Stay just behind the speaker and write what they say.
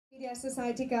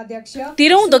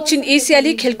13औं दक्षिण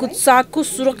एसियाली खेलकुद सागको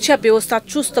सुरक्षा व्यवस्था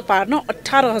चुस्त पार्न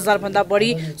 18,000 भन्दा बढी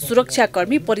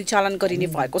सुरक्षाकर्मी परिचालन गरिने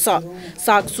भएको छ।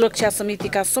 साग सुरक्षा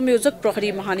समितिका संयोजक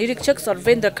प्रहरी महानिरीक्षक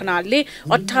सर्वेन्द्र खनालले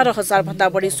 18,000 भन्दा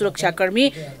बढी सुरक्षाकर्मी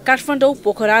काठमाडौँ,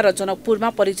 पोखरा र जनकपुरमा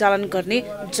परिचालन गर्ने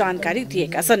जानकारी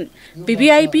दिएका छन्।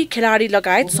 भिभिआइपी खेलाडी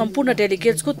लगायत सम्पूर्ण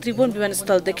डेलिगेट्सको त्रिभुवन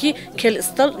विमानस्थलदेखि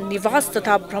खेलस्थल, निवास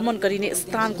तथा भ्रमण गरिने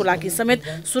स्थानको लागि समेत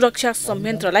सुरक्षा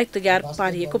संयन्त्रलाई तयार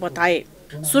पारिएको बताए।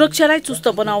 सुरक्षालाई चुस्त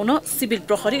बनाउन सिभिल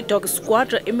प्रहरी, डग स्क्वाड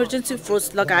र इमर्जेन्सी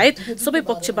फोर्स लगायत सबै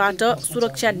पक्षबाट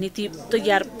सुरक्षा नीति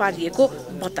तयार पारिएको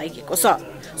बताइएको छ।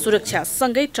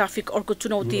 सुरक्षासँगै ट्राफिक अर्को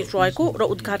चुनौती रहेको र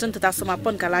उद्घाटन तथा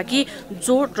समापनका लागि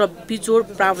जोड र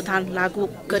बिजोड प्रावधान लागू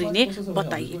गरिने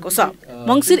बताइएको छ।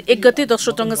 मङ्सिर 1 गते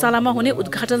दोस्रो रङ्गशालामा हुने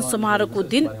उद्घाटन समारोहको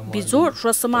दिन बिजोड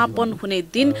र समापन हुने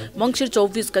दिन मङ्सिर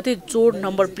 24 गते जोड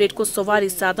नम्बर प्लेटको सवारी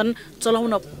साधन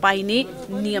चलाउन पाइने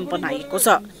नियम बनाइएको छ।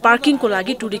 पार्किङको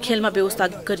लागि टुडी खेलमा व्यवस्था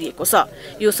गरिएको छ।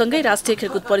 यो सँगै राष्ट्रिय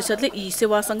खेलकुद परिषदले यी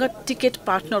सेवासँग टिकट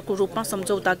पार्टनरको रूपमा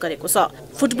सम्झौता गरेको छ।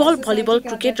 फुटबल, भलिबल,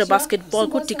 क्रिकेट र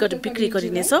बास्केटबलको टिकट बिक्री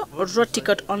गरिनेछ र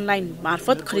टिकट अनलाइन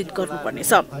मार्फत खरिद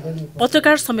गर्नुपर्नेछ।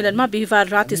 पत्रकार सम्मेलनमा बिहिबार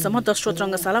रातिसम्म दोस्रो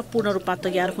रङ्गशाला पूर्ण रूपमा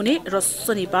तयार हुने र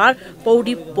शनिबार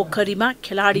पौडी पोखरीमा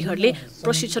खेलाडीहरूले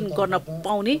प्रशिक्षण गर्न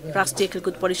पाउने राष्ट्रिय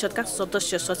खेलकुद परिषदका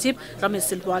सदस्य सचिव रमेश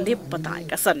सिलवालले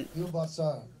बताएका छन्।